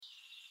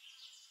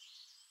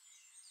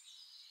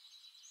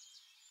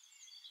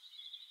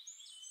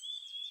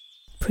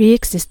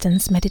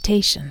Pre-existence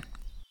meditation.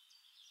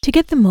 To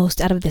get the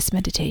most out of this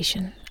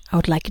meditation, I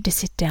would like you to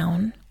sit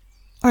down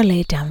or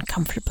lay down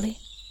comfortably.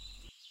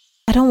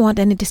 I don't want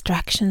any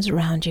distractions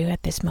around you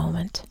at this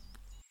moment.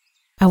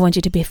 I want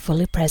you to be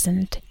fully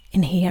present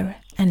in here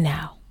and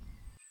now.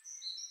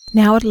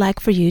 Now I'd like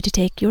for you to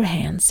take your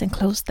hands and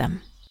close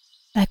them,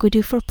 like we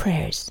do for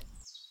prayers.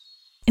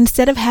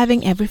 Instead of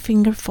having every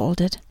finger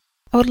folded,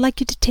 I would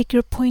like you to take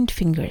your point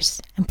fingers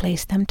and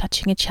place them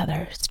touching each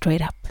other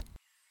straight up.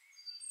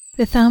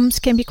 The thumbs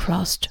can be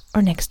crossed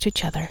or next to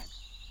each other.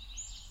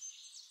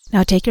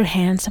 Now take your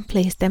hands and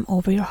place them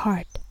over your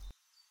heart.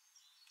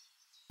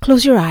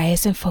 Close your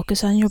eyes and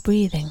focus on your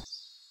breathing.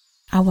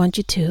 I want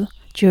you to,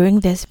 during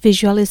this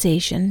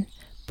visualization,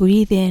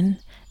 breathe in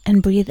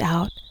and breathe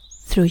out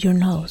through your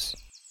nose.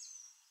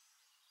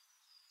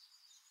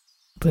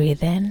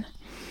 Breathe in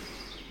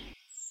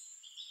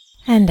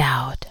and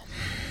out.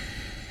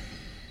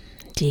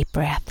 Deep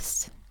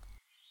breaths.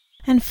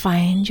 And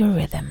find your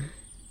rhythm.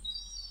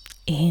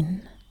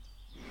 In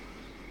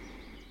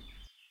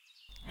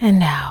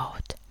and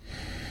out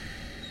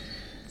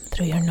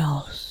through your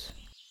nose.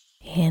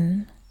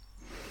 In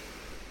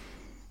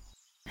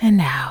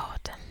and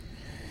out.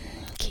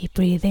 Keep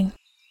breathing.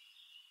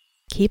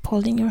 Keep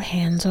holding your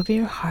hands over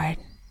your heart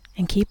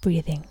and keep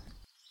breathing.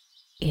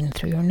 In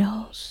through your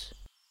nose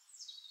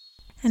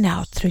and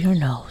out through your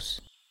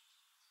nose.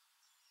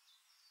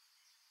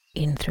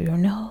 In through your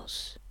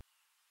nose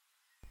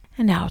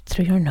and out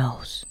through your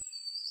nose.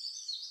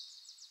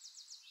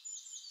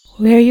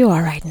 Where you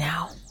are right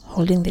now,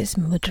 holding this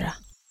mudra,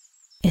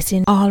 is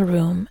in all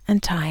room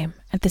and time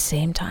at the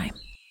same time.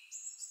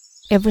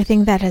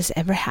 Everything that has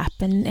ever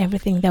happened,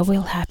 everything that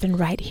will happen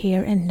right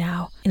here and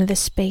now in the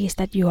space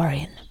that you are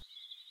in.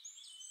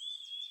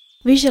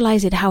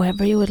 Visualize it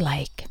however you would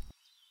like.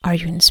 Are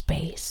you in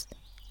space,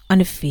 on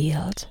a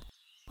field,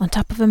 on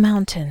top of a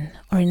mountain,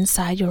 or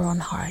inside your own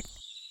heart?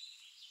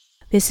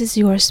 This is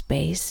your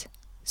space,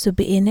 so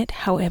be in it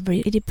however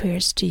it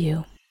appears to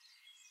you.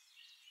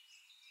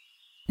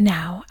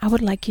 Now, I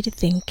would like you to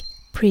think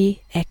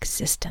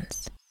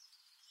pre-existence.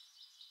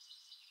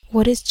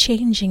 What is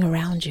changing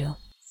around you?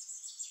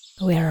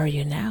 Where are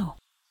you now?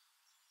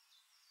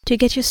 To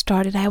get you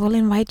started, I will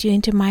invite you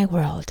into my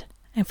world,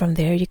 and from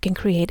there you can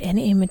create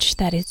any image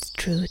that is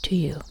true to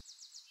you.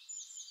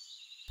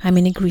 I'm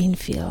in a green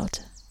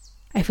field.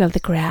 I feel the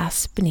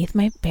grass beneath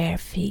my bare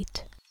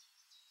feet.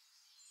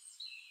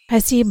 I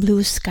see a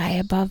blue sky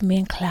above me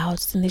and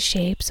clouds in the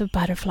shapes of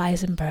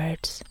butterflies and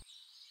birds.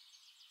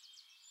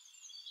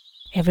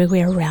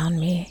 Everywhere around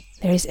me,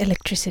 there is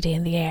electricity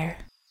in the air.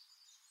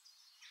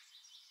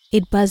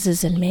 It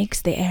buzzes and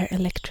makes the air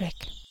electric.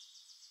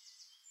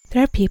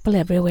 There are people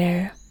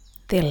everywhere.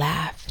 They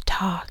laugh,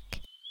 talk,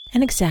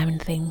 and examine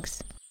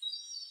things.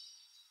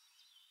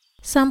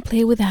 Some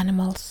play with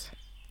animals,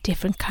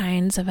 different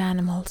kinds of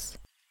animals.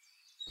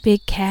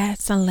 Big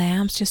cats and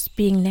lambs just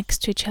being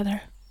next to each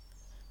other.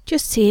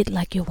 Just see it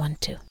like you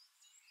want to.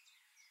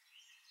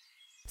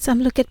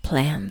 Some look at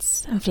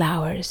plants and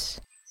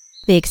flowers.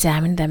 They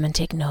examine them and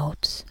take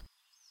notes.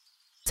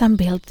 Some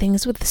build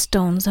things with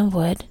stones and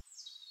wood.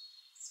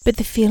 But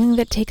the feeling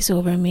that takes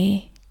over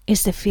me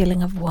is the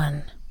feeling of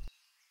one.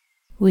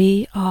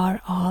 We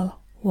are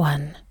all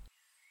one.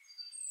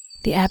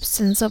 The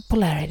absence of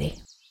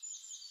polarity.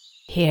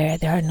 Here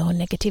there are no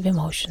negative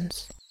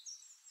emotions.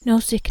 No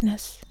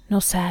sickness, no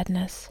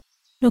sadness,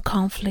 no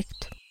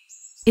conflict.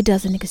 It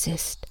doesn't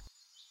exist.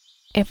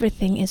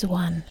 Everything is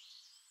one.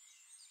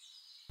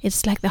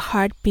 It's like the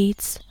heart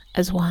beats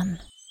as one.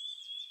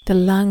 The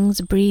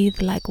lungs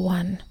breathe like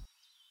one.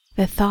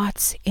 The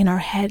thoughts in our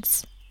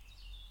heads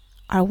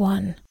are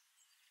one.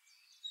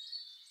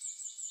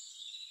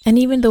 And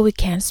even though we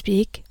can't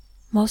speak,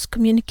 most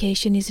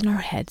communication is in our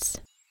heads.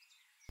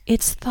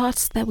 It's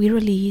thoughts that we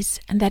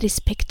release and that is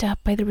picked up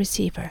by the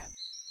receiver.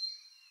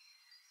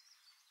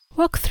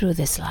 Walk through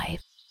this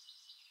life.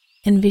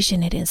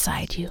 Envision it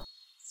inside you.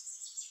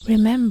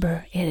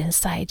 Remember it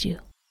inside you.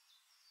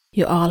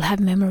 You all have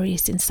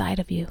memories inside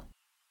of you.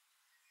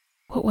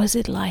 What was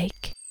it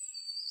like?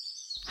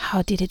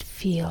 How did it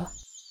feel?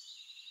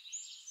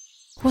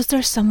 Was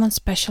there someone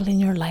special in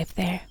your life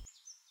there?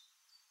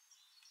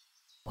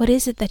 What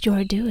is it that you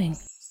are doing?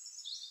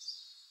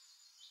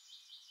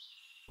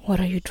 What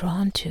are you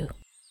drawn to?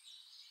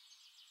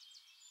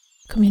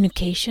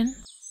 Communication?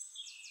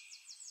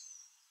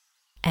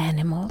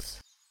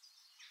 Animals?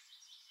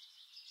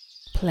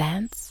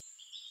 Plants?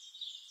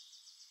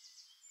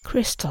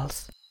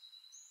 Crystals?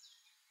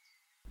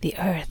 The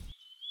earth?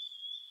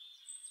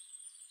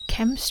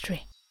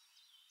 Chemistry?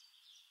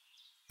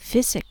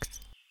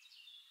 Physics?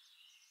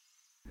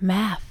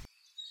 Math?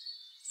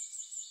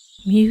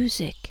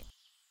 Music?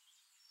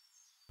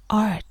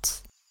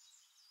 Arts?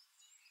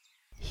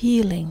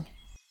 Healing?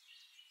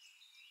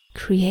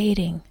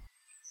 Creating?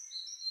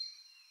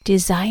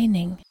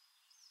 Designing?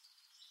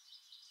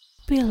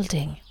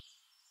 Building?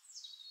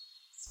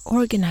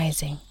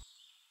 Organizing?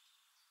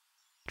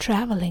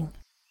 Traveling?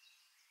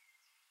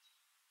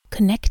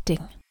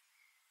 Connecting?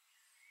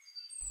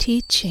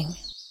 Teaching?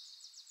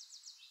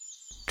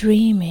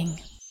 dreaming.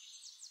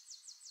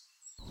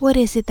 What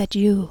is it that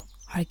you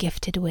are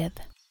gifted with?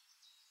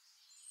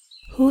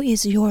 Who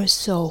is your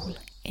soul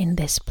in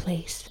this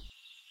place?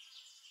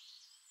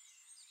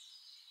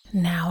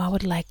 Now I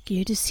would like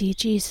you to see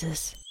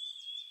Jesus.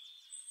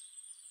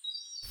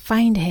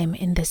 Find him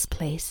in this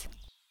place.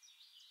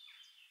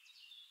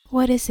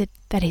 What is it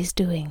that he's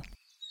doing?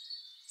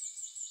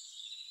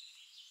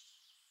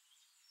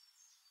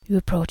 You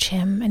approach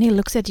him and he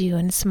looks at you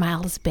and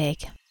smiles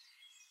big.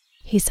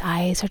 His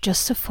eyes are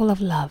just so full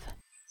of love.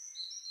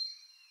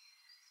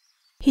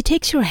 He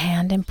takes your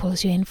hand and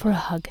pulls you in for a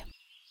hug,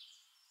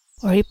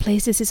 or he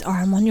places his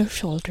arm on your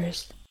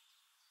shoulders.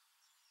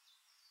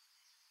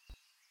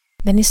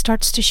 Then he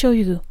starts to show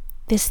you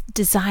this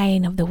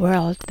design of the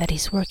world that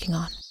he's working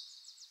on.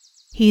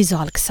 He's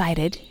all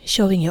excited,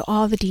 showing you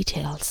all the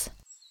details.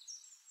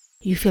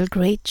 You feel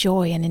great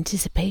joy and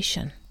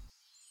anticipation.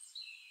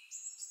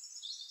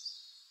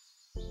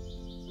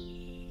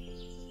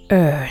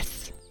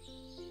 Earth.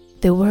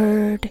 The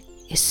word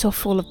is so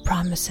full of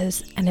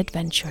promises and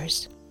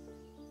adventures.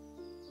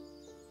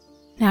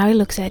 Now he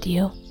looks at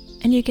you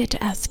and you get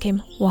to ask him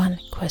one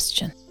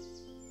question.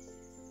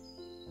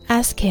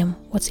 Ask him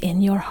what's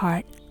in your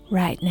heart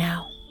right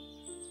now.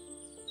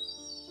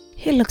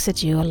 He looks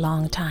at you a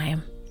long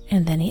time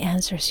and then he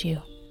answers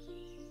you.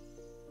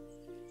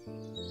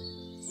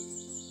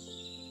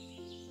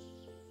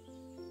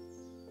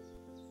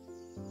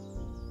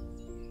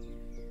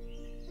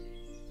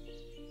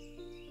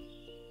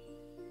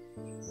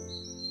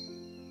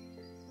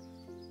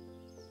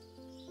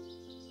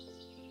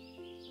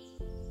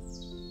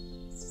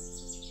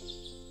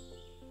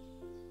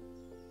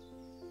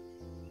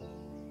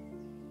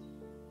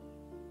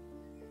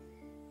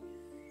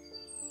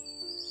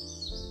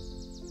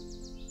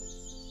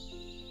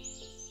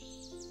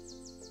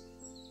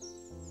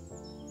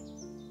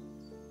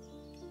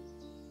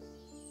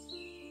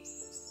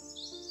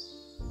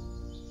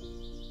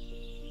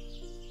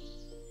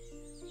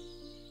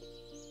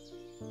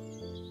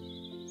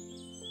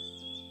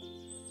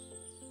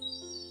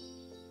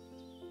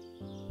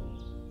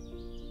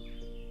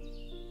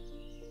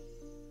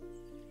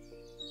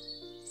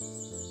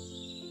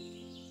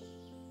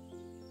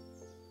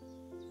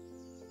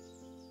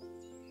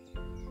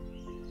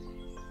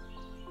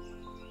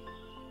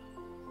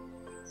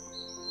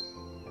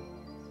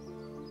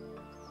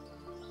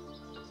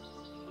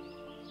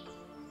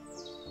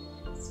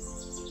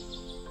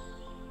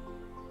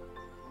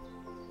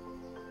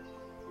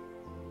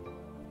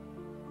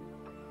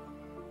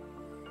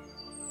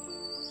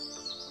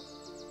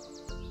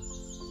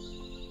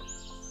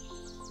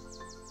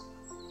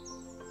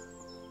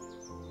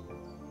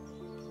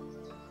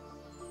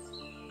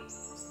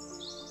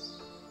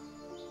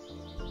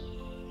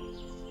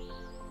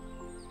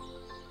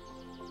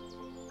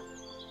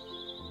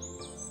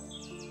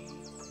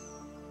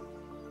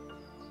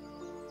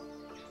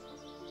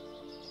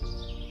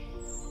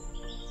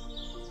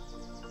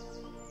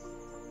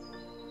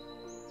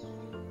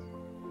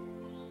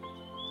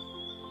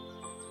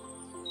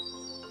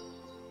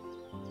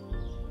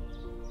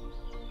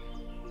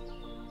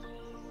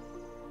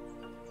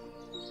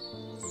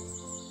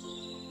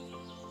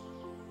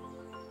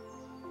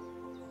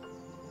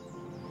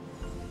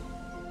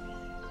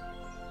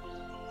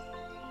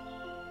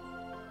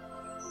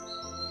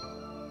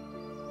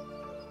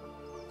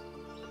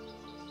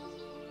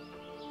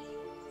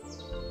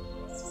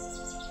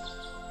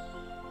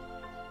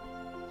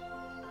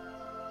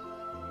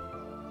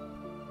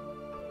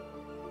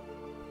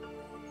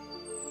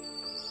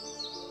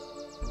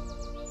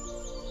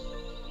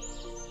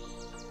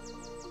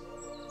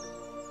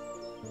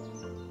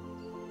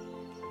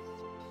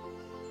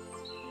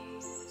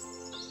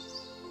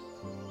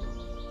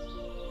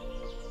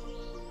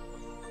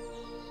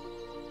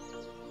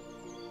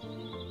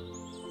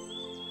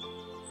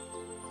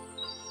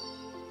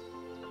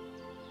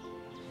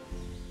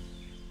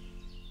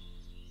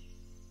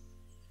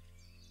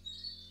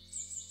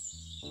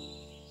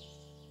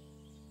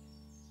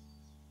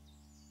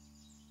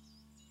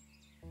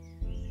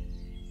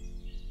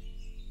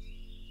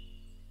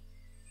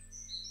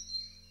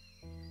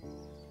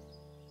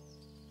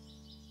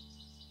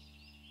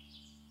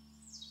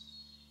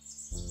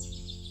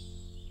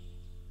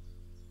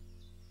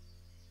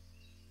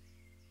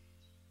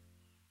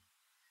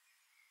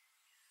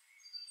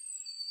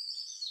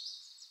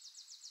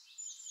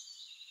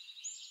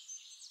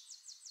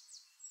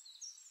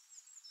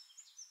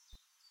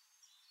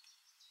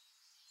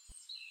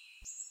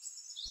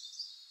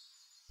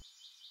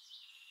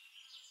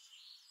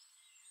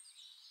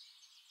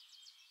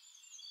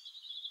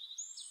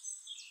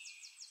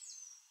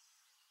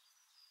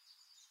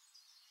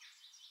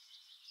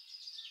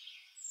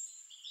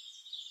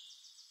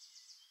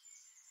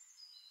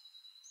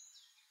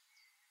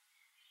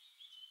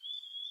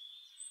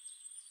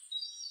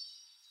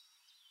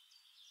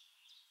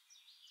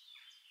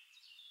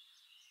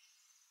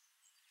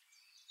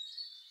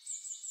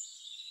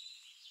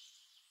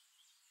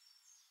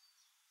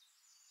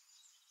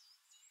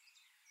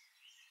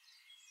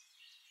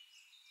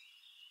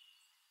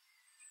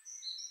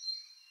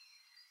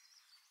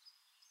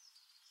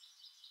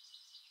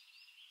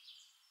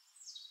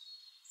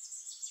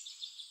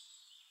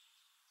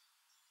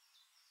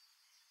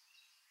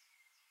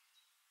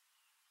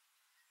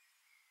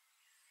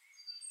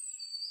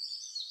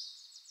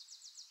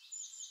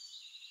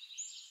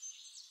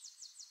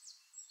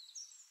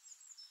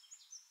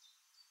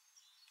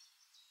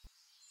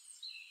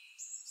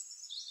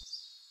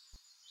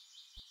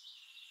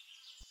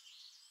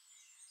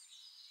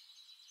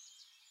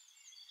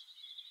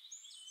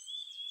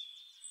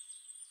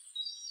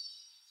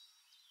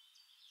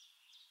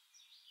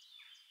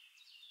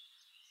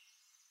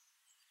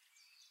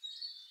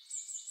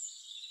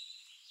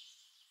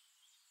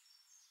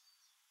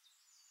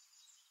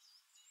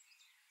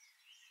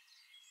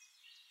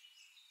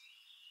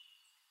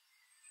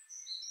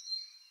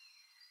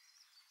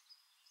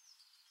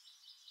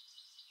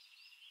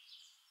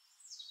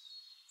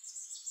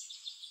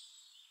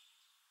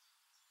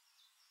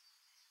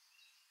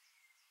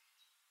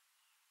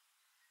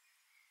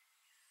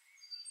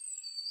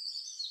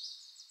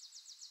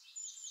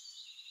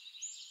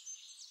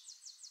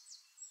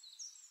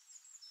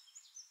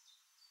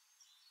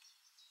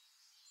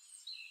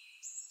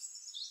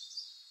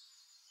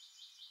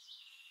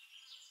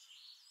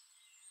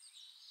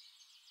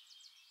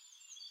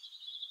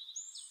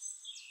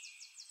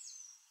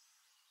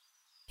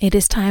 It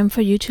is time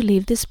for you to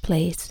leave this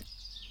place,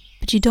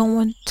 but you don't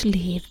want to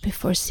leave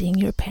before seeing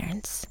your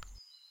parents.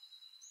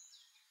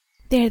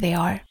 There they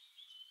are.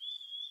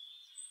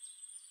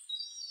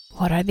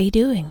 What are they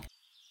doing?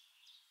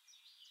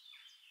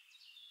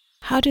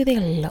 How do they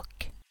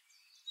look?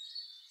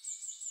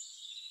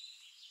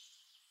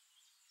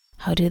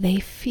 How do they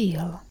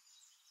feel?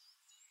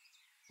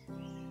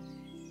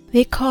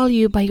 They call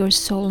you by your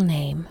soul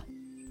name,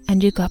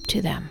 and you go up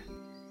to them.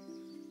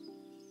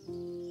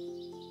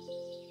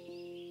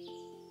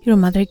 Your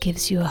mother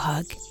gives you a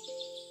hug.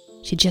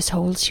 She just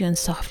holds you and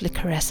softly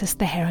caresses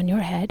the hair on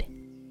your head.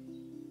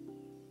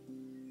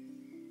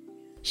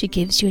 She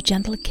gives you a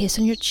gentle kiss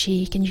on your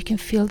cheek, and you can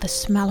feel the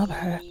smell of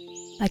her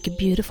like a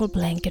beautiful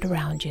blanket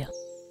around you.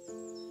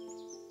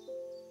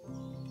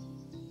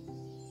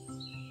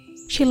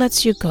 She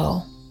lets you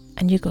go,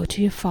 and you go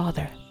to your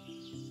father.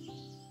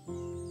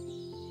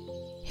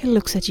 He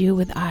looks at you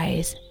with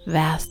eyes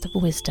vast of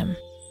wisdom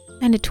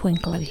and a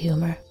twinkle of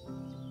humor.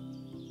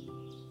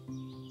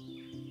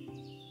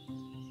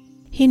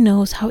 He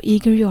knows how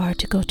eager you are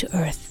to go to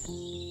Earth,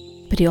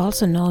 but he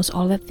also knows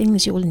all the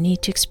things you will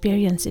need to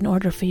experience in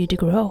order for you to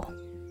grow.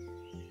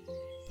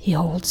 He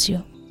holds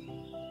you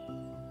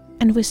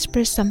and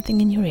whispers something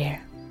in your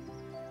ear.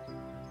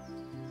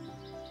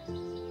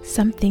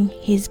 Something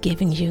he's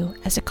giving you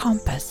as a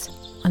compass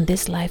on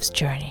this life's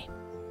journey.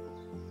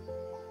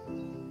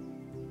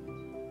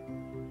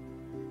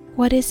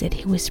 What is it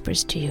he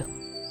whispers to you?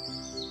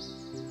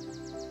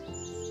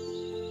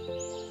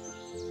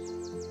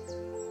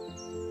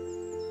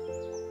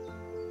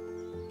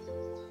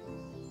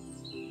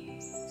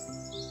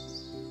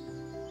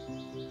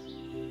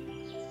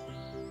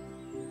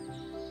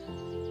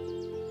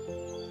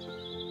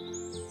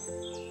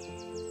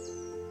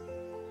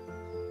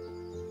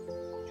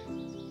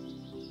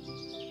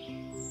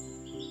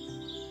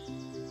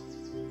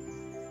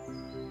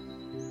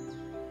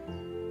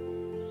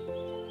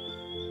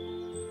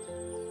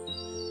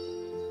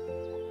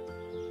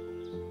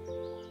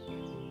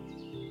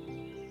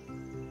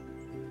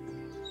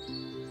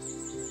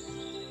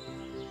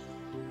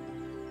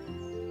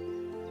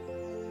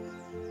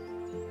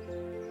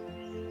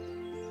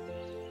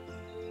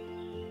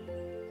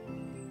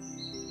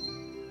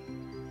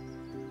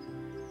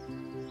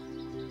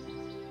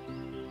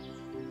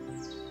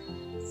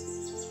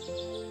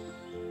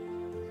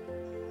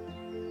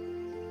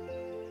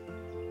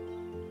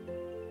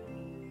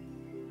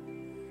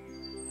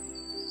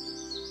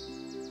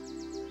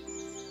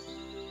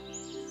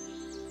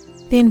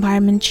 The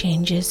environment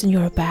changes and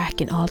you're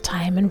back in all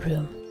time and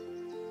room.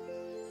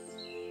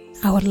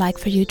 I would like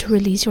for you to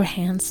release your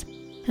hands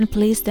and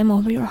place them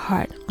over your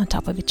heart on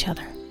top of each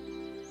other.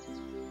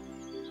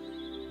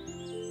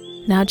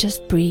 Now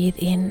just breathe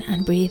in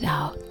and breathe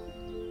out.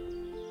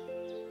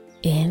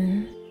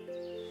 In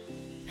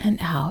and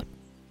out.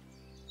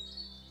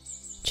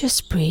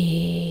 Just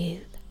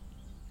breathe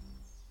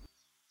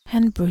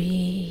and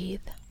breathe.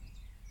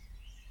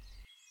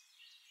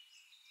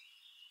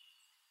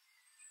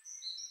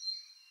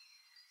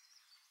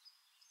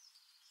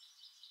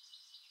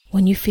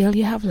 When you feel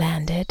you have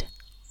landed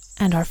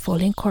and are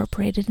fully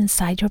incorporated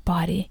inside your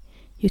body,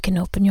 you can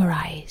open your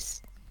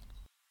eyes.